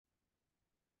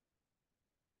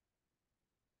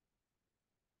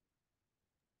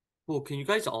Cool. Can you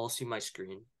guys all see my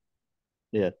screen?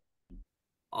 Yeah.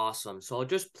 Awesome. So I'll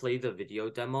just play the video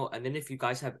demo, and then if you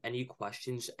guys have any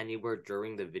questions anywhere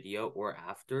during the video or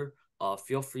after,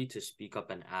 feel free to speak up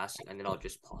and ask, and then I'll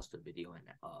just pause the video and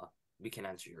we can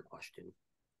answer your question.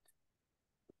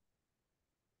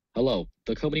 Hello,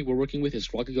 the company we're working with is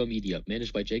Rockago Media,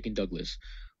 managed by Jake and Douglas.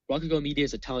 Rockago Media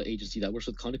is a talent agency that works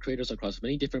with content creators across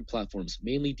many different platforms,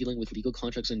 mainly dealing with legal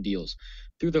contracts and deals.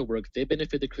 Through their work, they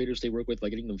benefit the creators they work with by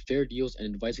getting them fair deals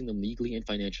and advising them legally and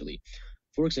financially.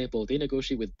 For example, they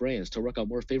negotiate with brands to work out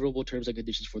more favorable terms and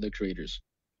conditions for their creators.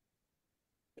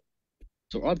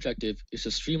 So our objective is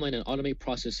to streamline and automate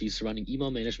processes surrounding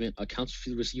email management, accounts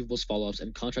receivables follow-ups,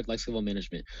 and contract lifecycle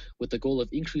management, with the goal of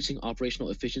increasing operational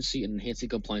efficiency and enhancing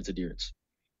compliance adherence.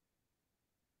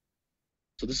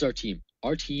 So this is our team.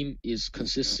 Our team is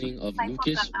consisting of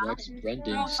Lucas, Rex,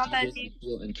 Brendan, Steven,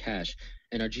 Nikhil, and Cash.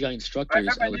 And our GI instructor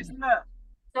is Ellie.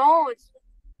 All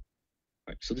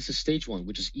right, so this is stage one,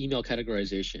 which is email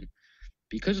categorization.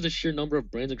 Because of the sheer number of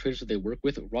brands and creators that they work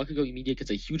with, Rockago Media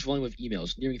gets a huge volume of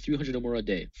emails, nearing 300 or more a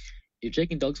day. If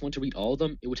Jake and Doug's want to read all of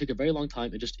them, it would take a very long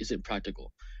time and just isn't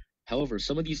practical. However,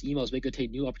 some of these emails may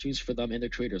contain new opportunities for them and their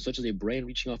creators, such as a brand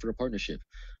reaching out for a partnership.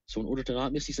 So in order to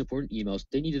not miss these important emails,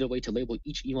 they needed a way to label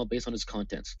each email based on its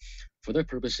contents. For their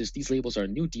purposes, these labels are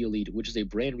new deal lead, which is a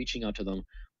brand reaching out to them,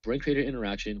 brand creator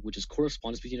interaction, which is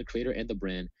correspondence between a creator and the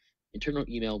brand, internal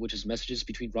email, which is messages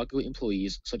between Rockago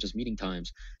employees, such as meeting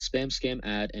times, spam, scam,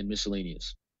 ad, and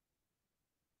miscellaneous.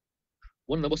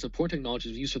 One of the most important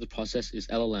technologies used for the process is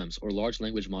LLMs, or large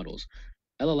language models.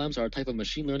 LLMs are a type of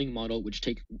machine learning model which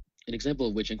take an example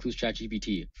of which includes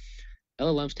ChatGPT.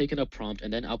 LLMs take in a prompt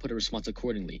and then output a response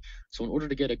accordingly. So in order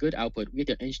to get a good output, we had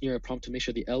to engineer a prompt to make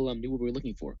sure the LLM knew what we were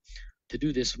looking for. To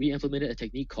do this, we implemented a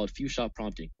technique called few-shot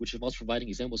prompting, which involves providing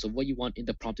examples of what you want in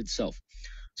the prompt itself.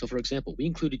 So for example, we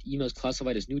included emails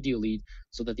classified as new deal lead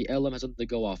so that the LLM has something to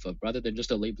go off of rather than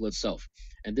just a label itself.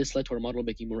 And this led to our model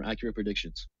making more accurate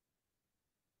predictions.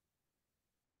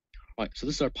 All right, so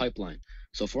this is our pipeline.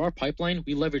 So for our pipeline,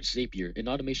 we leverage Zapier, an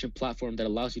automation platform that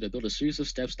allows you to build a series of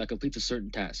steps that completes a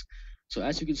certain task. So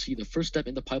as you can see, the first step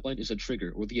in the pipeline is a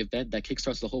trigger, or the event that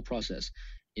kickstarts the whole process.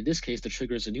 In this case, the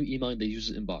trigger is a new email in the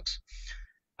user's inbox.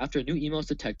 After a new email is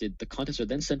detected, the contents are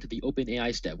then sent to the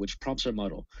OpenAI step, which prompts our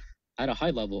model. At a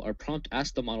high level, our prompt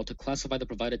asks the model to classify the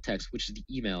provided text, which is the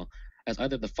email, as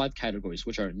either the 5 categories,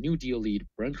 which are new deal lead,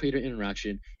 brand creator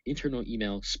interaction, internal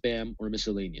email, spam, or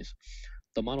miscellaneous.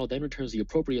 The model then returns the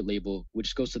appropriate label,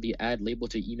 which goes to the add label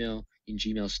to email in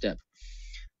Gmail step.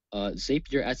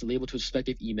 Zapier adds the label to a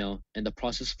respective email, and the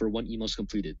process for one email is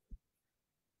completed.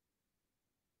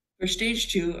 For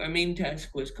stage 2, our main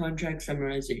task was contract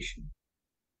summarization.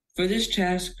 For this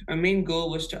task, our main goal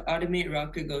was to automate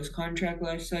Rockago's contract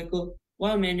lifecycle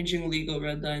while managing legal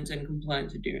red lines and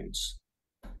compliance adherence.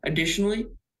 Additionally,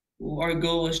 our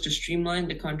goal was to streamline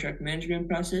the contract management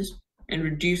process and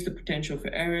reduce the potential for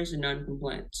errors and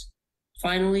non-compliance.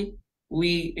 Finally,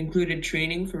 we included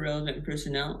training for relevant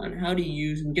personnel on how to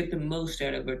use and get the most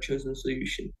out of our chosen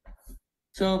solution.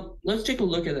 So let's take a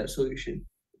look at that solution.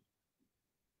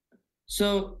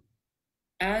 So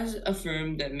as a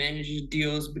firm that manages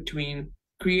deals between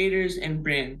creators and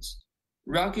brands,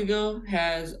 Rockago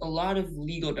has a lot of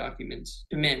legal documents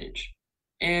to manage.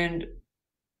 And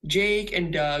Jake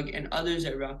and Doug and others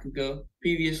at Rockago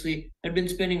previously had been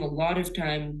spending a lot of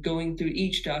time going through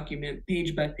each document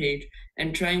page by page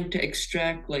and trying to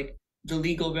extract like the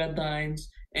legal red lines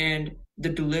and the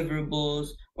deliverables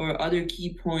or other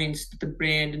key points that the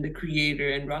brand and the creator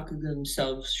and Rockago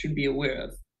themselves should be aware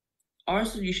of. Our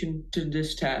solution to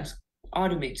this task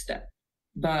automates that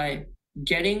by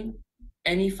getting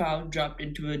any file dropped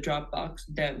into a Dropbox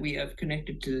that we have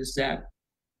connected to the Zap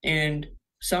and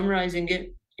summarizing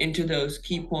it into those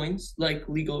key points like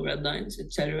legal red lines,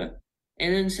 etc.,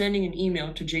 and then sending an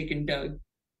email to Jake and Doug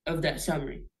of that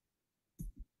summary.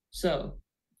 So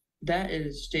that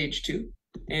is stage 2,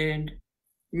 and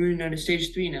we're moving on to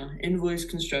stage 3 now, invoice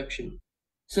construction.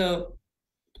 So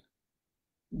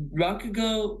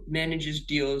Rockago manages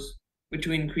deals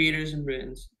between creators and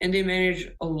brands, and they manage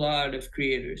a lot of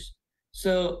creators.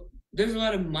 So there's a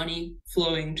lot of money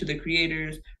flowing to the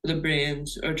creators, or the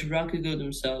brands, or to Rockago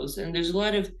themselves, and there's a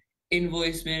lot of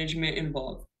invoice management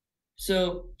involved.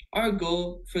 So our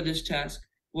goal for this task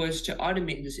was to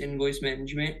automate this invoice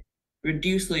management,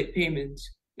 reduce late payments,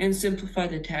 and simplify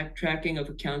the tracking of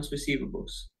accounts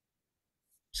receivables.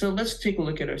 So let's take a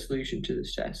look at our solution to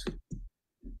this task.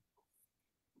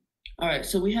 All right,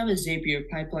 so we have a Zapier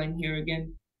pipeline here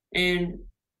again, and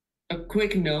a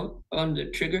quick note on the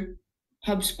trigger.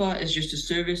 HubSpot is just a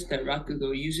service that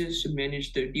Rakugo uses to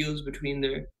manage their deals between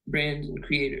their brands and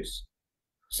creators.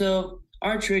 So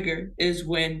our trigger is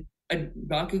when a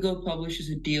Rakugo publishes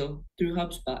a deal through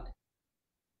HubSpot.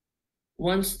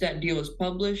 Once that deal is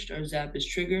published, our Zap is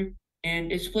triggered,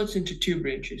 and it splits into two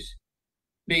branches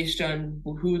based on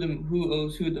who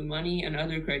owes who the money and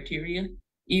other criteria.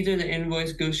 Either the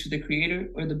invoice goes to the creator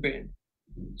or the brand.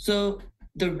 So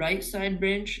the right side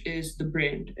branch is the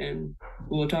brand, and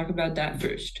we'll talk about that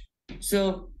first.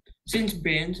 So since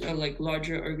brands are like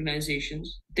larger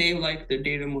organizations, they like their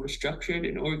data more structured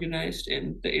and organized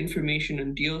and the information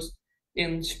and deals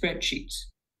in spreadsheets.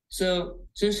 So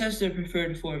since that's their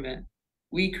preferred format,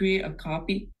 we create a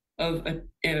copy of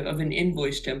an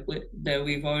invoice template that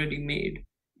we've already made,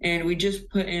 and we just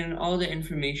put in all the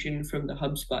information from the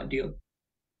HubSpot deal.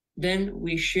 Then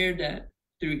we share that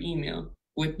through email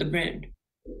with the brand.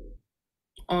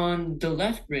 On the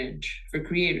left branch for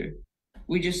creator,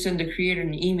 we just send the creator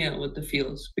an email with the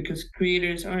fields because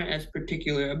creators aren't as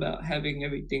particular about having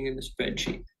everything in the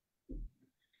spreadsheet.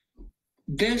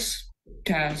 This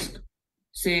task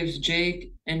saves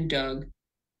Jake and Doug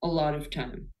a lot of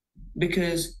time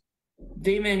because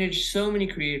they manage so many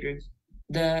creators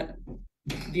that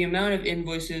the amount of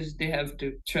invoices they have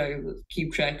to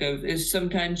keep track of is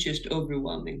sometimes just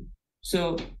overwhelming.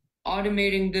 So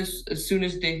automating this as soon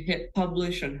as they hit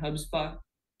publish on HubSpot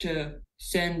to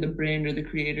send the brand or the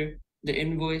creator the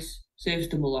invoice saves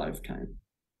them a lot of time.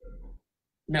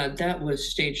 Now that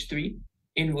was stage 3,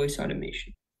 invoice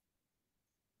automation.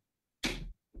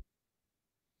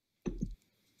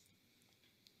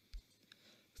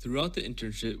 Throughout the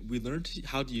internship, we learned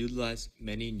how to utilize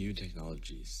many new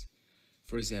technologies.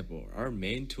 For example, our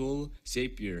main tool,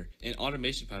 Zapier, and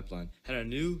automation pipeline had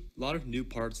a lot of new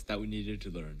parts that we needed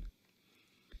to learn.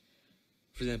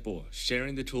 For example,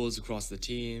 sharing the tools across the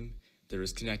team, there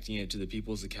was connecting it to the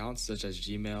people's accounts such as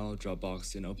Gmail,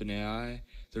 Dropbox, and OpenAI,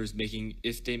 there was making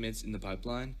if statements in the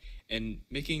pipeline, and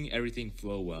making everything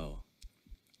flow well.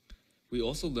 We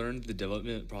also learned the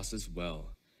development process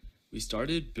well. We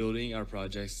started building our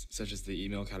projects such as the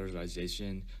email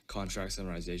categorization, contract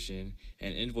summarization,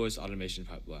 and invoice automation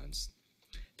pipelines.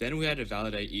 Then we had to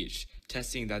validate each,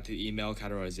 testing that the email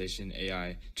categorization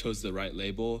AI chose the right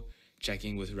label,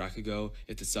 checking with Rakugo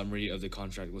if the summary of the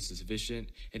contract was sufficient,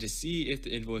 and to see if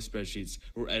the invoice spreadsheets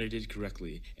were edited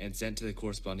correctly and sent to the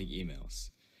corresponding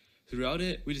emails. Throughout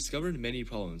it, we discovered many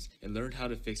problems and learned how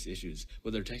to fix issues,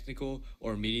 whether technical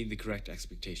or meeting the correct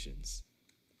expectations.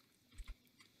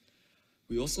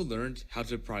 We also learned how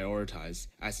to prioritize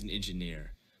as an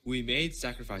engineer. We made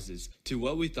sacrifices to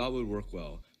what we thought would work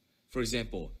well. For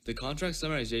example, the contract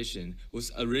summarization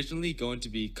was originally going to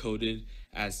be coded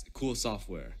as cool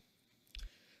software.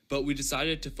 But we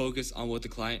decided to focus on what the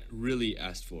client really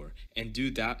asked for and do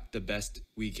that the best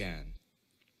we can.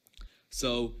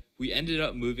 So we ended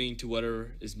up moving to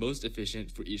whatever is most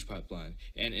efficient for each pipeline,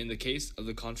 and in the case of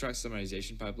the contract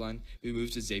summarization pipeline, we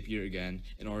moved to Zapier again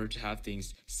in order to have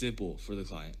things simple for the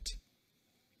client.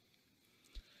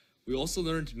 We also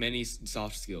learned many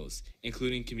soft skills,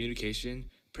 including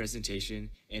communication, presentation,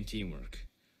 and teamwork.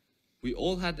 We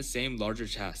all had the same larger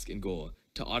task and goal,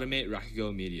 to automate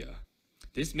Rakugo Media.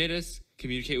 This made us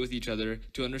communicate with each other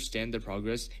to understand the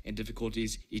progress and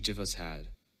difficulties each of us had.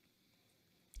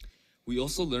 We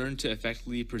also learned to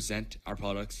effectively present our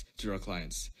products to our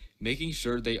clients, making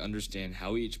sure they understand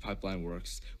how each pipeline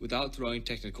works without throwing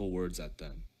technical words at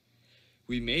them.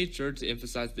 We made sure to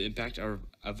emphasize the impact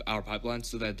of our pipeline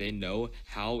so that they know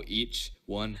how each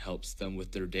one helps them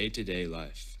with their day-to-day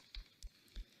life.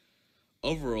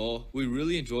 Overall, we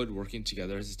really enjoyed working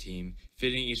together as a team,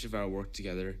 fitting each of our work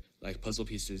together like puzzle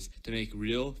pieces to make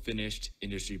real, finished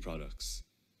industry products.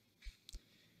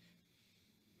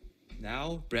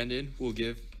 Now, Brandon will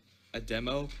give a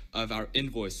demo of our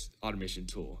invoice automation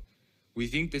tool. We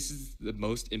think this is the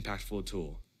most impactful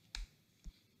tool.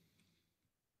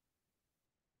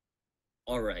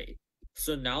 All right.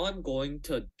 So now I'm going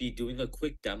to be doing a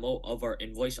quick demo of our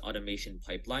invoice automation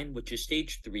pipeline, which is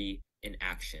stage 3 in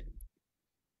action.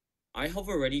 I have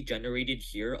already generated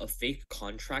here a fake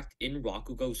contract in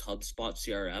Rakugo's HubSpot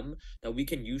CRM that we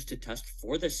can use to test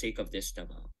for the sake of this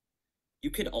demo. You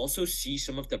could also see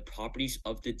some of the properties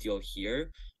of the deal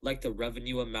here, like the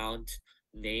revenue amount,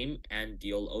 name, and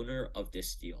deal owner of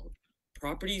this deal.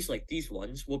 Properties like these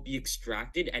ones will be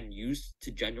extracted and used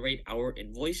to generate our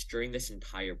invoice during this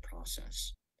entire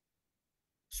process.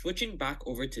 Switching back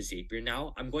over to Zapier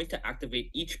now, I'm going to activate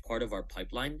each part of our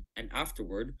pipeline, and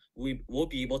afterward, we will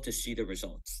be able to see the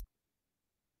results.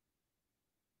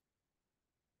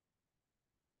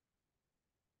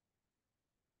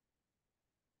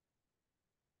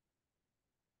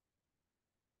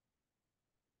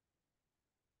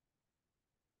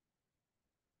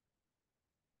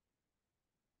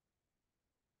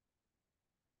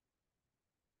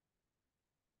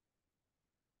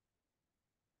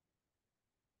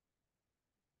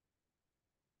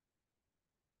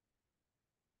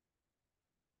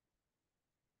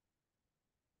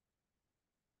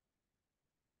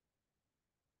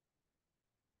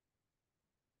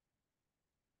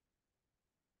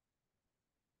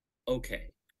 Okay,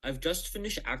 I've just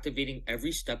finished activating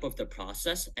every step of the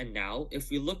process, and now if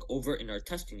we look over in our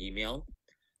testing email,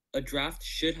 a draft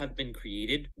should have been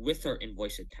created with our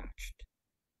invoice attached.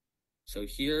 So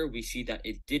here we see that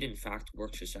it did in fact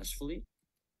work successfully.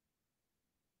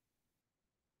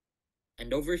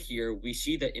 And over here, we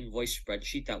see the invoice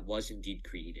spreadsheet that was indeed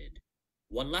created.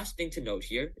 One last thing to note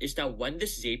here is that when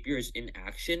this Zapier is in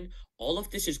action, all of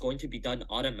this is going to be done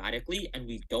automatically, and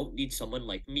we don't need someone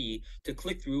like me to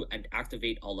click through and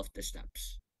activate all of the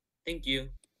steps. Thank you.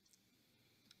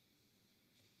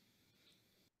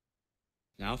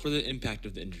 Now for the impact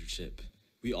of the internship.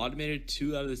 We automated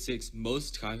 2 out of the 6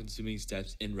 most time-consuming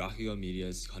steps in Rakugo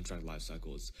Media's contract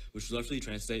lifecycles, which roughly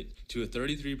translate to a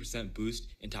 33%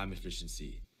 boost in time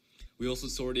efficiency. We also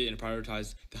sorted and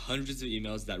prioritized the hundreds of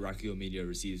emails that Rakugo Media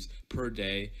receives per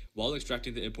day while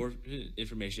extracting the important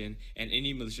information and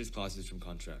any malicious clauses from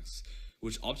contracts,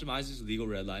 which optimizes legal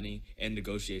redlining and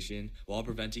negotiation while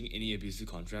preventing any abusive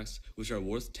contracts, which are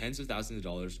worth tens of thousands of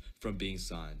dollars from being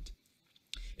signed.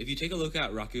 If you take a look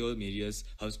at Rakugo Media's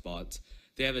HubSpot,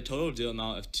 they have a total deal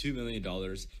amount of $2 million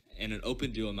and an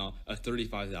open deal amount of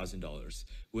 $35,000,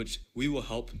 which we will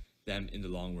help them in the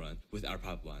long run with our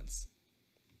pipelines.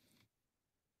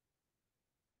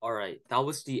 All right, that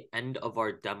was the end of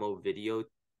our demo video,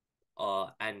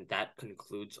 and that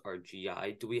concludes our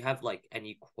GI. Do we have like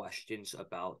any questions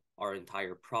about our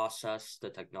entire process, the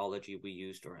technology we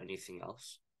used, or anything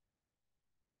else?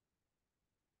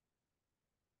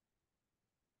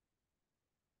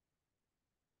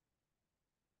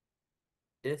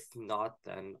 If not,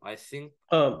 then I think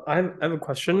I have a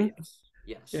question. yes.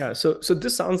 Yes. Yeah, so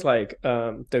this sounds like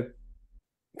can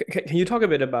you talk a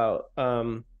bit about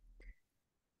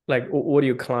like what are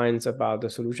your clients about the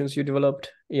solutions you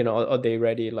developed? You know, are they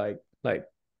ready like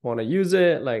want to use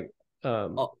it? Like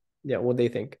yeah, what they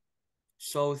think?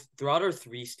 So throughout our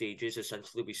 3 stages,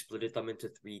 essentially we split them into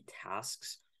 3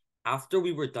 tasks. After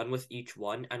we were done with each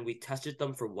one and we tested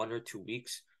them for 1 or 2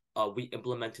 weeks, we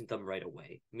implemented them right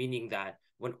away. Meaning that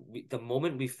the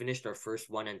moment we finished our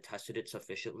first one and tested it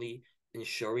sufficiently,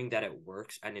 ensuring that it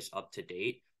works and is up to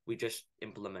date, we just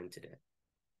implemented it.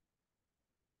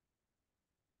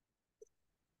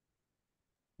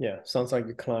 Yeah, sounds like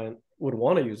the client would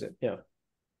want to use it. Yeah.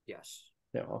 Yes.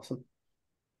 Yeah, awesome.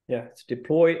 Yeah, it's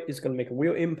deployed. It's going to make a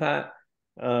real impact.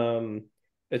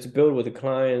 It's built with the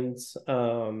client's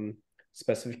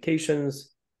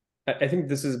specifications. I think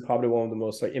this is probably one of the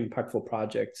most like impactful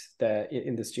projects that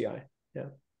in this GI. Yeah.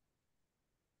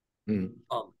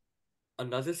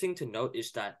 Another thing to note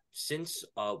is that since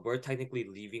we're technically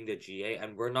leaving the GA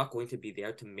and we're not going to be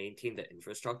there to maintain the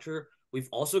infrastructure, we've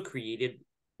also created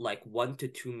like 1 to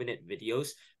 2 minute videos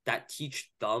that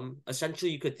teach them, essentially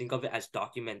you could think of it as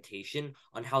documentation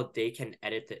on how they can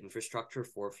edit the infrastructure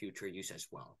for future use as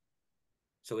well.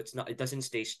 So it doesn't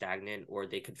stay stagnant, or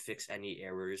they could fix any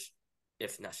errors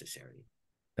if necessary.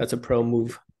 That's a pro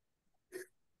move.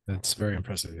 That's very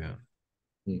impressive, yeah.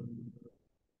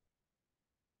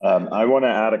 I want to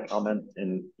add a comment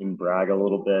and brag a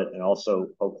little bit, and also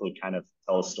hopefully kind of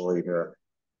tell a story here.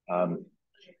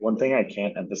 One thing I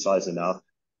can't emphasize enough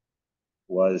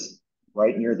was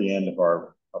right near the end of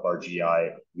our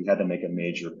GI, we had to make a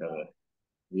major pivot.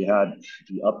 We had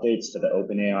the updates to the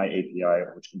OpenAI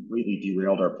API, which completely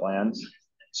derailed our plans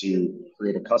to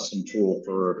create a custom tool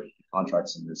for contract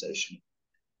summarization.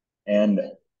 And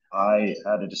I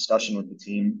had a discussion with the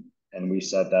team, and we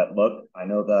said that, look, I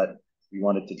know that we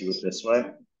wanted to do it this way,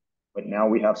 but now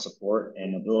we have support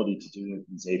and ability to do it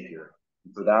in Zapier.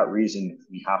 And for that reason,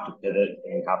 we have to pivot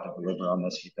and we have to deliver on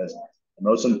this, because the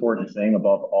most important thing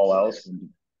above all else in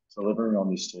delivering on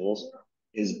these tools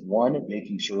is, one,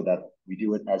 making sure that we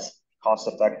do it as cost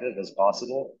effective as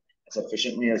possible, as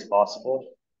efficiently as possible,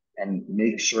 and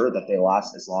make sure that they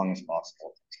last as long as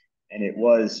possible. And it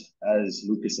was, as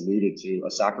Lucas alluded to,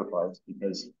 a sacrifice,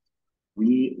 because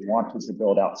we wanted to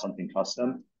build out something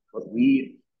custom, but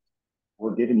we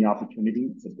were given the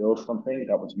opportunity to build something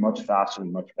that was much faster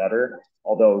and much better.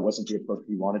 Although it wasn't the approach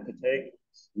we wanted to take,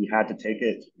 we had to take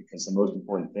it because the most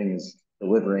important thing is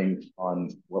delivering on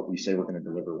what we say we're going to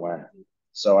deliver when.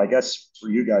 So I guess for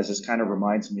you guys, this kind of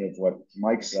reminds me of what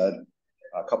Mike said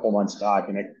a couple months back.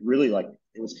 And it really, like,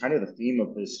 it was kind of the theme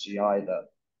of this GI, that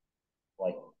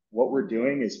like what we're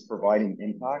doing is providing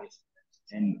impact,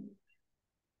 and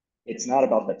it's not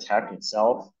about the tech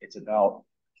itself. It's about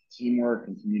teamwork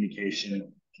and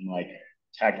communication, and like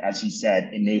tech, as he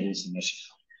said, enables the mission.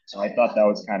 So I thought that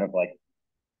was kind of like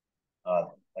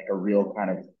a real kind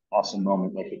of awesome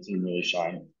moment, like the team really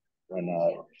shined when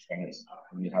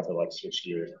you had to like switch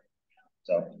gears.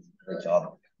 So great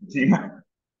job, team.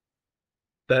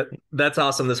 That's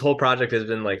awesome. This whole project has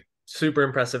been like super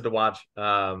impressive to watch.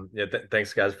 Yeah,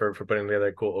 thanks guys for putting together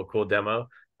a cool demo.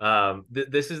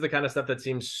 This is the kind of stuff that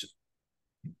seems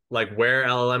like where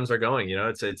LLMs are going. You know,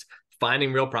 it's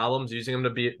finding real problems, using them to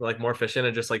be like more efficient,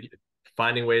 and just like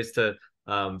finding ways to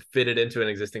fit it into an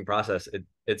existing process.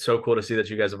 It's so cool to see that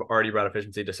you guys have already brought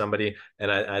efficiency to somebody,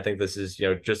 and I think this is, you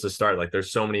know, just a start. Like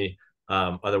there's so many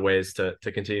other ways to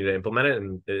continue to implement it,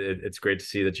 and it's great to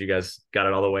see that you guys got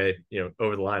it all the way, you know,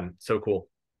 over the line. So cool.